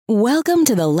Welcome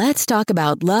to the Let's Talk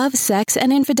About Love, Sex,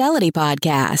 and Infidelity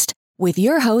podcast with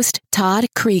your host, Todd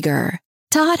Krieger.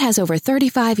 Todd has over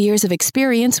 35 years of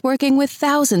experience working with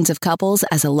thousands of couples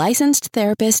as a licensed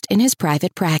therapist in his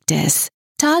private practice.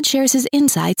 Todd shares his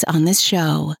insights on this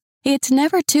show. It's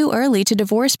never too early to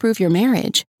divorce-proof your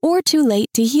marriage or too late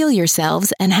to heal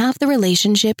yourselves and have the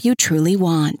relationship you truly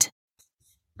want.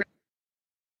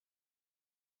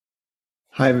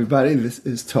 Hi, everybody. This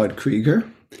is Todd Krieger.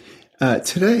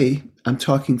 Today, I'm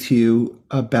talking to you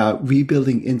about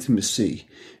rebuilding intimacy,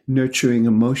 nurturing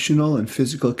emotional and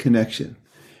physical connection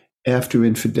after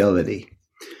infidelity.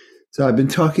 So I've been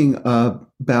talking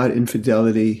about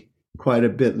infidelity quite a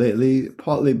bit lately,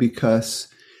 partly because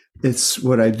it's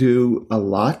what I do a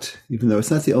lot, even though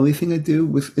it's not the only thing I do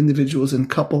with individuals and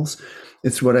couples.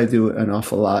 It's what I do an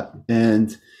awful lot.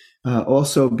 And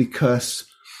also because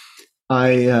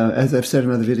I, as I've said in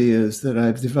other videos, that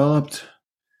I've developed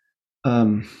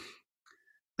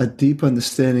a deep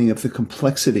understanding of the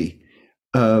complexity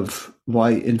of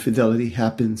why infidelity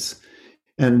happens.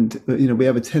 And, we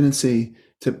have a tendency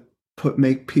to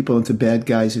make people into bad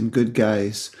guys and good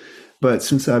guys. But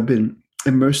since I've been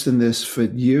immersed in this for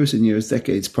years and years,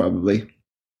 decades probably,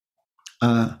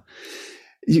 I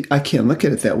can't look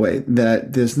at it that way,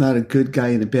 that there's not a good guy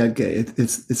and a bad guy.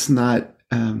 It's not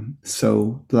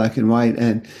so black and white.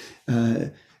 And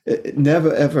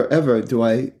never, ever, ever do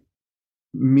I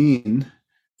mean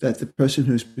that the person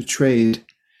who's betrayed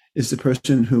is the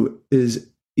person who is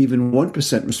even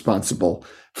 1% responsible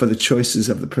for the choices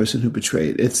of the person who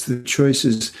betrayed. It's the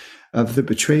choices of the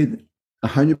betrayed,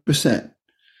 100%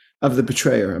 of the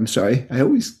betrayer. I'm sorry.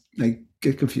 I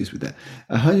get confused with that.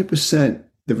 100%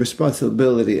 the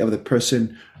responsibility of the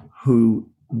person who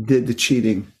did the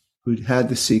cheating, who had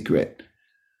the secret.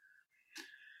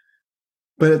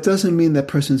 But it doesn't mean that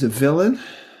person's a villain.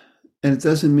 And it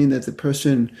doesn't mean that the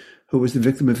person who was the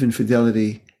victim of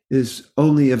infidelity is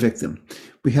only a victim.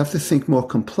 We have to think more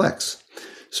complex.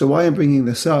 So why I'm bringing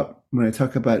this up when I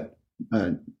talk about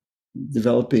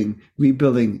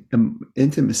rebuilding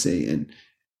intimacy and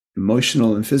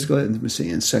emotional and physical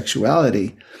intimacy and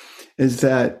sexuality is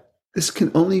that this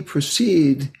can only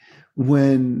proceed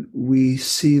when we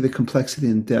see the complexity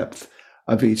and depth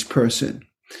of each person.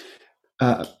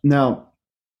 Now,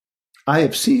 I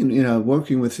have seen,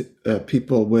 working with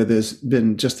people where there's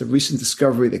been just a recent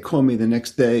discovery. They call me the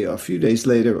next day or a few days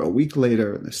later or a week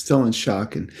later, and they're still in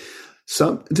shock. And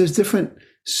there's different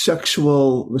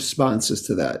sexual responses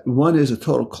to that. One is a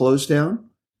total close down,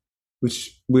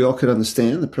 which we all could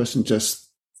understand. The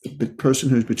person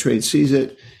who's betrayed sees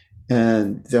it,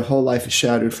 and their whole life is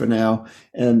shattered for now,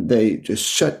 and they just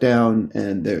shut down,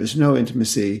 and there's no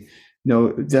intimacy,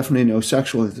 definitely no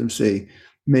sexual intimacy.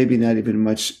 Maybe not even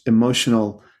much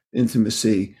emotional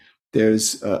intimacy.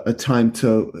 There's a time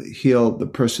to heal the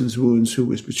person's wounds who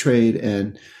was betrayed,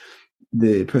 and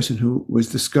the person who was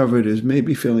discovered is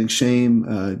maybe feeling shame,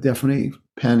 definitely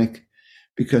panic,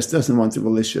 because doesn't want the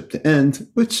relationship to end,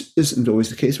 which isn't always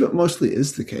the case, but mostly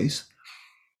is the case.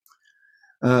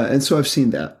 And so I've seen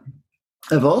that.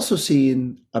 I've also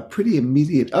seen a pretty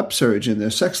immediate upsurge in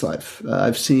their sex life.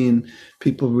 I've seen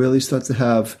people really start to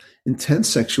have intense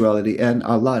sexuality and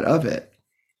a lot of it.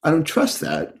 I don't trust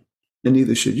that, and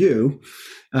neither should you.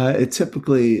 It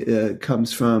typically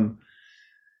comes from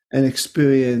an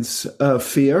experience of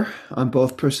fear on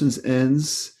both persons'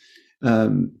 ends.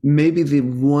 Maybe the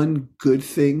one good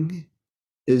thing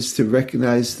is to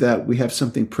recognize that we have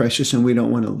something precious and we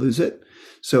don't want to lose it.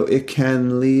 So it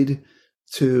can lead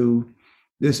to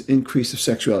this increase of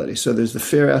sexuality. So there's the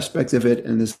fear aspect of it,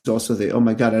 and there's also the, oh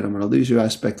my God, I don't want to lose you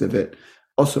aspect of it.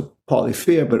 Also partly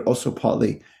fear, but also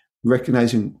partly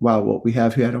recognizing, wow, what we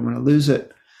have here, I don't want to lose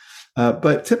it.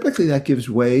 But typically that gives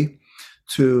way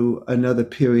to another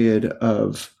period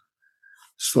of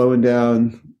slowing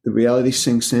down, the reality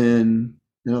sinks in,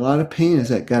 and a lot of pain has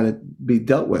got to be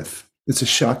dealt with. It's a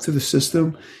shock to the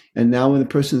system. And now when the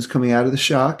person is coming out of the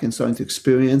shock and starting to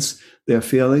experience their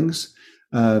feelings,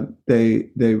 they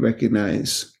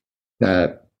recognize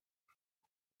that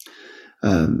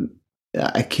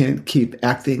I can't keep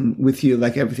acting with you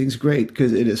like everything's great,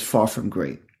 because it is far from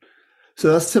great.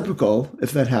 So that's typical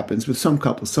if that happens with some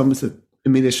couples. Some it's an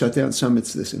immediate shutdown, some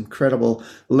it's this incredible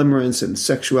limerence and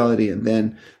sexuality, and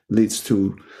then leads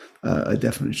to a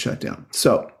definite shutdown.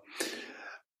 So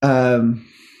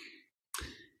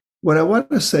what I want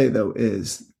to say, though,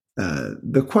 is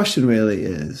the question really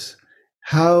is,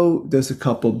 how does a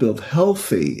couple build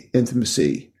healthy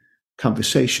intimacy,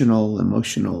 conversational,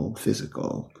 emotional,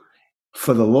 physical,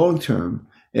 for the long term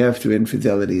after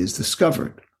infidelity is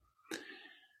discovered?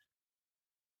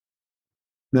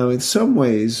 Now, in some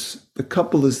ways, the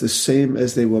couple is the same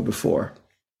as they were before,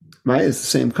 right? It's the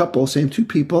same couple, same two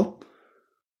people.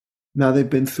 Now they've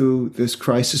been through this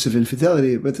crisis of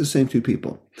infidelity, but the same two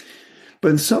people.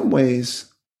 But in some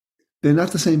ways, they're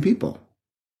not the same people.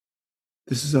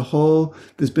 There's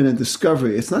been a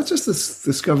discovery. It's not just the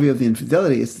discovery of the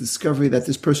infidelity, it's the discovery that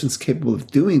this person's capable of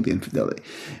doing the infidelity.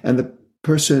 And the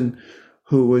person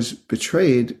who was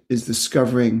betrayed is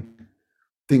discovering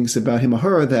things about him or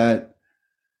her that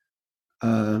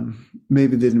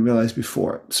maybe didn't realize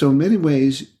before. So in many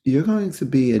ways, you're going to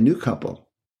be a new couple.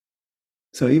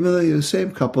 So even though you're the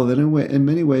same couple, then in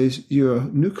many ways, you're a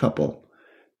new couple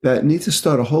that need to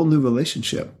start a whole new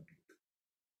relationship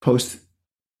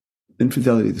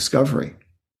post-infidelity discovery.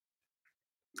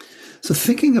 So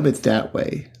thinking of it that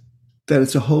way, that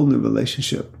it's a whole new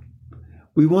relationship,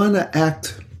 we want to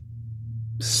act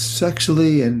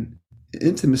sexually and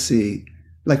intimacy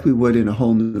like we would in a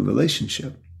whole new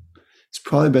relationship. It's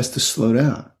probably best to slow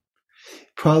down.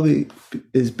 Probably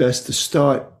is best to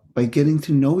start by getting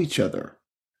to know each other,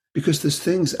 because there's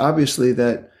things obviously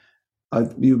that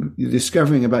you're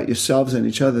discovering about yourselves and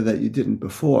each other that you didn't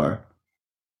before,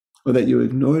 or that you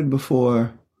ignored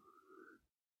before,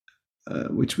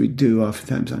 which we do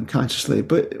oftentimes unconsciously.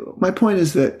 But my point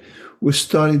is that we're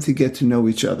starting to get to know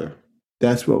each other.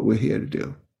 That's what we're here to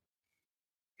do.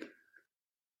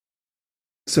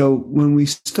 So when we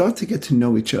start to get to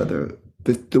know each other,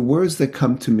 the words that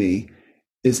come to me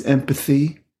is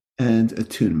empathy and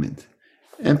attunement.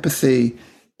 Empathy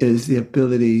is the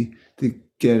ability to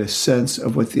get a sense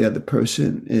of what the other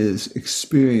person is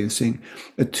experiencing.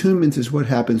 Attunement is what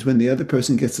happens when the other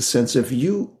person gets a sense of,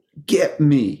 you get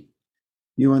me,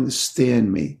 you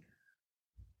understand me.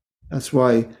 That's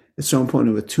why it's so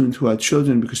important to attune to our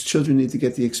children, because children need to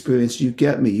get the experience, you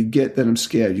get me, you get that I'm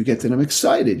scared, you get that I'm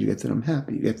excited, you get that I'm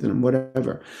happy, you get that I'm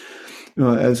whatever.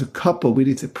 As a couple, we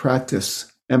need to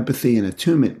practice empathy and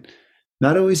attunement.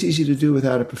 Not always easy to do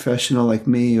without a professional like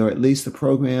me, or at least a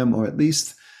program, or at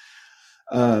least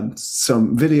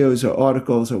some videos or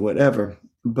articles or whatever.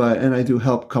 And I do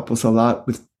help couples a lot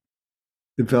with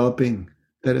developing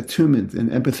that attunement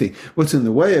and empathy. What's in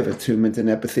the way of attunement and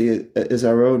empathy is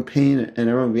our own pain and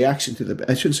our own reaction to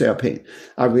I shouldn't say our pain,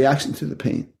 our reaction to the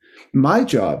pain. My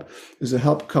job is to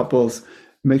help couples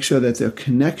make sure that their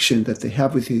connection that they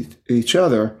have with each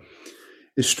other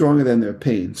is stronger than their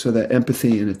pain, so that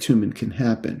empathy and attunement can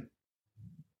happen.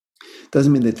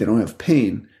 Doesn't mean that they don't have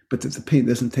pain, but that the pain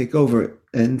doesn't take over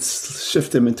and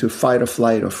shift them into fight or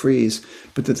flight or freeze,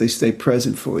 but that they stay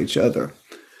present for each other.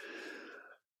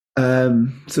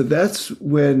 So that's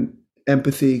when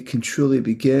empathy can truly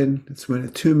begin. That's when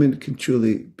attunement can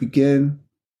truly begin.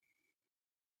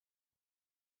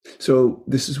 So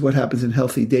this is what happens in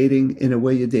healthy dating. In a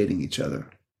way, you're dating each other.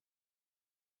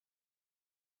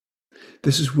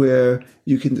 This is where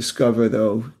you can discover,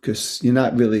 though, because you're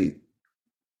not really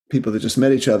people that just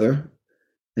met each other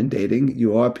and dating.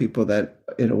 You are people that,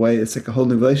 in a way, it's like a whole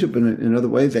new relationship, but in another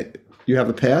way that you have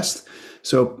a past.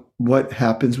 So what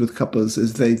happens with couples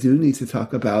is they do need to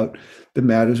talk about the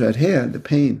matters at hand, the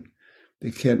pain.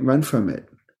 They can't run from it.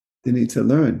 They need to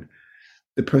learn.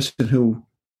 The person who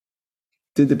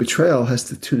did the betrayal has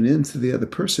to tune in to the other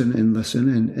person and listen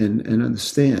and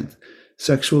understand.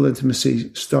 Sexual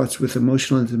intimacy starts with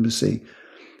emotional intimacy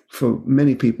for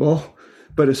many people,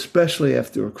 but especially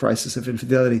after a crisis of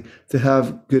infidelity. To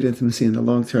have good intimacy in the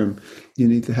long term, you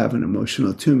need to have an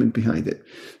emotional attunement behind it.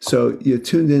 So you're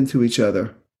tuned into each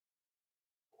other.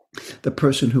 The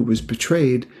person who was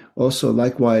betrayed also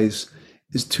likewise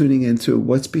is tuning into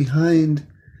what's behind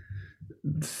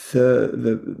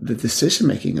the decision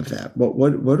making of that.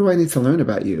 What do I need to learn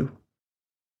about you?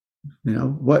 You know,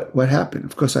 what happened?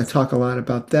 Of course, I talk a lot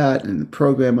about that in the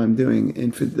program I'm doing,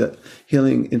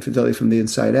 Healing Infidelity from the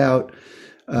Inside Out.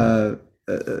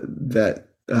 That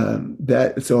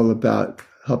it's all about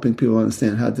helping people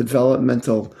understand how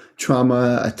developmental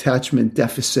trauma, attachment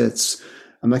deficits,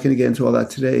 I'm not going to get into all that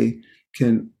today,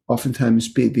 can oftentimes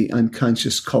be the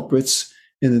unconscious culprits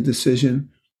in the decision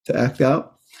to act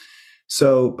out.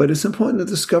 So, but it's important to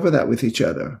discover that with each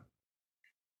other.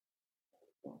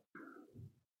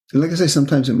 And like I say,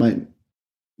 sometimes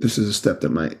this is a step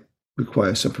that might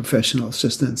require some professional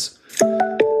assistance.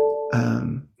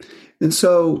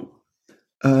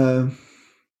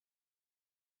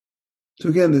 So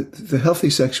again, the healthy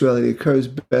sexuality occurs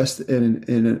best in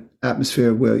an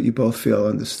atmosphere where you both feel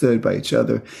understood by each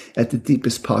other at the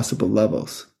deepest possible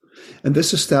levels. And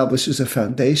this establishes a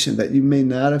foundation that you may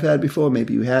not have had before.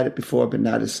 Maybe you had it before, but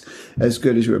not as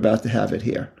good as you're about to have it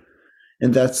here.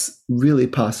 And that's really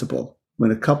possible.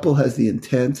 When a couple has the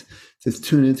intent to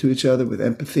tune into each other with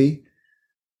empathy,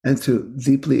 and to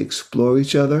deeply explore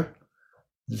each other,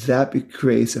 that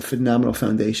creates a phenomenal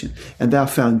foundation. And that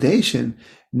foundation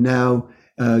now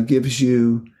gives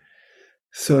you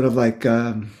sort of like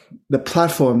the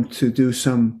platform to do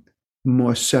some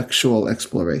more sexual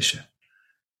exploration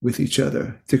with each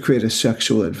other, to create a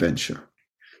sexual adventure,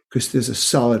 because there's a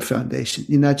solid foundation.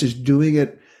 You're not just doing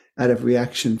it out of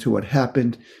reaction to what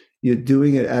happened. You're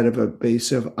doing it out of a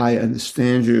base of, I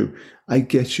understand you, I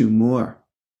get you more.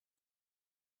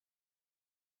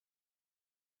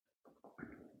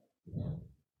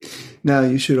 Now,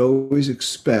 you should always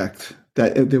expect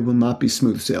that there will not be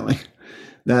smooth sailing,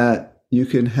 that you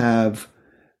can have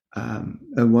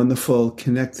a wonderful,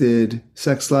 connected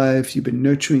sex life. You've been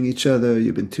nurturing each other.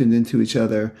 You've been tuned into each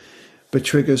other. But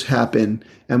triggers happen.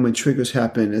 And when triggers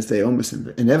happen, as they almost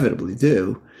inevitably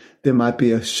do, there might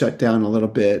be a shutdown a little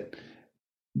bit.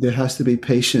 There has to be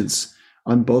patience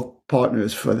on both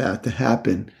partners for that to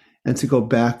happen and to go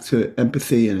back to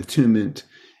empathy and attunement,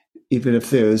 even if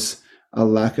there's a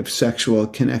lack of sexual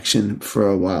connection for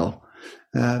a while.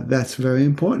 That's very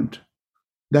important.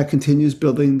 That continues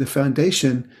building the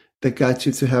foundation that got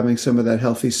you to having some of that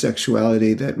healthy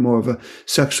sexuality, that more of a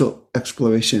sexual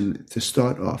exploration to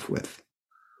start off with.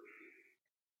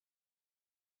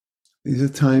 These are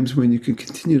times when you can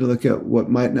continue to look at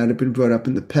what might not have been brought up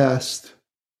in the past.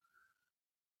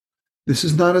 This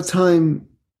is not a time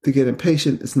to get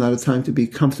impatient. It's not a time to be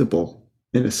comfortable,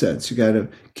 in a sense. You got to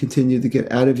continue to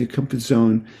get out of your comfort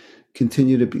zone,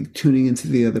 continue to be tuning into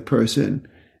the other person,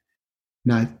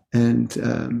 not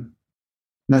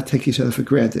take each other for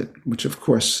granted, which of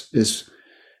course is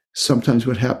sometimes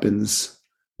what happens.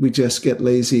 We just get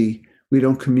lazy. We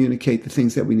don't communicate the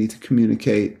things that we need to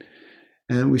communicate.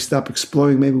 And we stop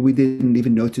exploring. Maybe we didn't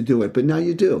even know to do it, but now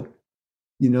you do.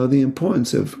 You know the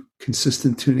importance of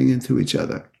consistent tuning into each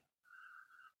other.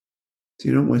 So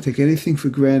you don't want to take anything for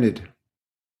granted.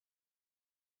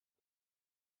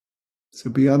 So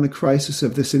beyond the crisis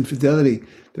of this infidelity,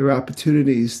 there are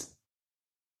opportunities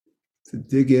to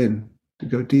dig in, to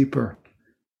go deeper,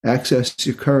 access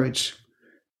your courage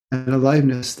and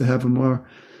aliveness to have a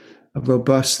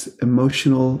robust,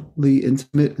 emotionally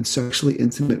intimate and sexually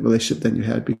intimate relationship than you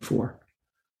had before.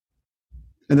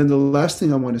 And then the last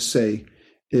thing I want to say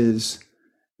is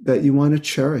that you want to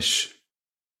cherish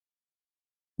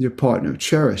your partner.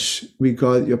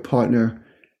 Regard your partner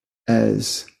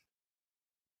as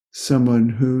someone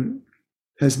who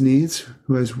has needs,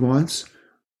 who has wants,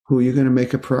 who you're going to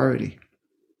make a priority.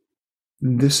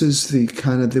 And this is the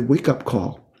kind of the wake-up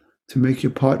call to make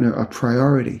your partner a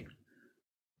priority.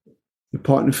 Your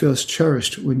partner feels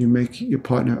cherished when you make your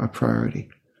partner a priority.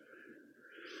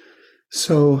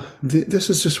 So this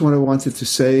is just what I wanted to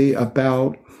say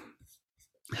about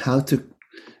how to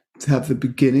have the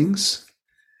beginnings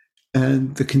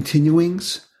and the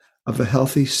continuings of a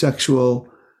healthy sexual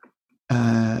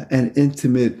and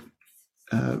intimate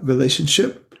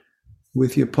relationship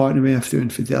with your partner after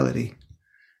infidelity.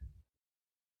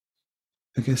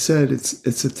 Like I said,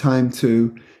 it's a time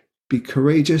to be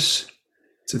courageous.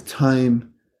 It's a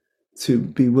time to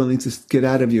be willing to get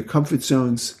out of your comfort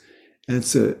zones, and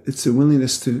it's a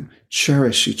willingness to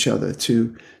cherish each other,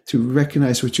 to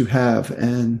recognize what you have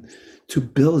and to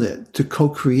build it, to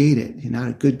co-create it. You're not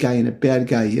a good guy and a bad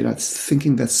guy. You're not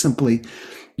thinking that simply.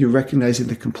 You're recognizing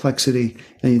the complexity,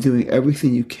 and you're doing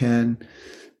everything you can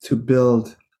to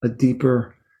build a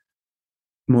deeper,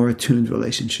 more attuned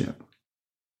relationship.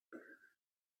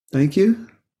 Thank you.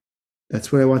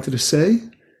 That's what I wanted to say.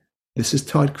 This is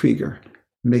Todd Krieger,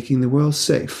 making the world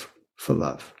safe for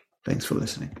love. Thanks for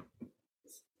listening.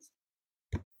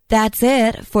 That's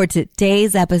it for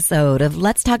today's episode of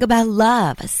Let's Talk About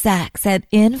Love, Sex, and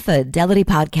Infidelity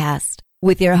podcast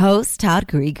with your host, Todd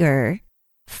Krieger.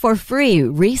 For free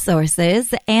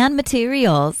resources and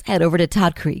materials, head over to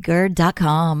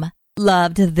toddkrieger.com.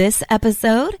 Loved this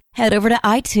episode? Head over to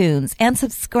iTunes and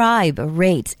subscribe,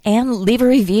 rate, and leave a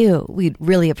review. We'd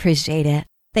really appreciate it.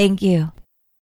 Thank you.